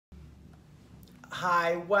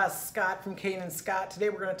Hi, Wes Scott from Kane and Scott. Today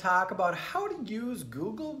we're going to talk about how to use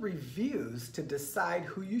Google reviews to decide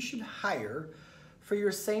who you should hire for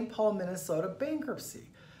your St. Paul, Minnesota bankruptcy.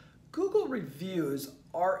 Google reviews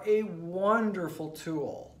are a wonderful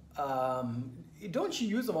tool. Don't you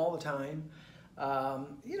use them all the time?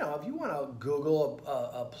 If you want to Google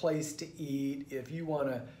a place to eat, if you want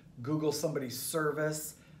to Google somebody's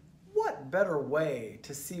service, what better way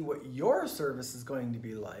to see what your service is going to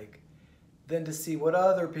be like than to see what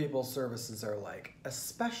other people's services are like,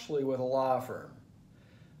 especially with a law firm.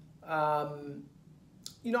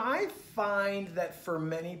 I find that for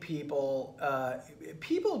many people,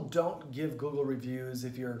 people don't give Google reviews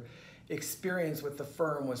if your experience with the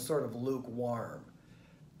firm was sort of lukewarm.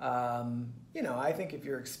 I think if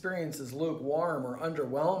your experience is lukewarm or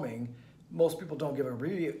underwhelming, most people don't give a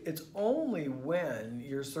review. It's only when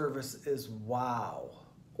your service is wow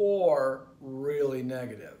or really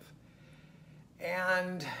negative.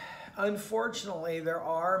 And unfortunately, there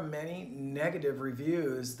are many negative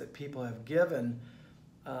reviews that people have given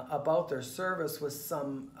about their service with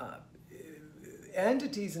some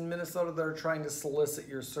entities in Minnesota that are trying to solicit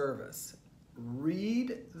your service.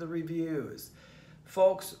 Read the reviews.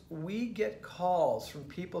 Folks, we get calls from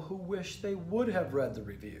people who wish they would have read the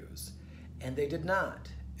reviews, and they did not.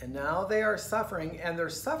 And now they are suffering, and they're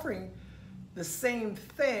suffering the same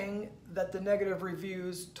thing that the negative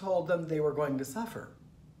reviews told them they were going to suffer.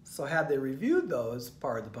 So had they reviewed those,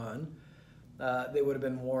 pardon the pun, they would have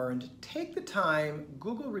been warned. Take the time.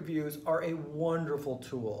 Google reviews are a wonderful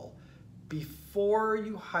tool. Before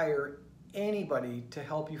you hire anybody to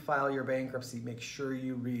help you file your bankruptcy, make sure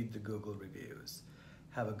you read the Google reviews.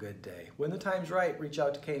 Have a good day. When the time's right, reach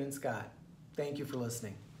out to Kane and Scott. Thank you for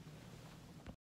listening.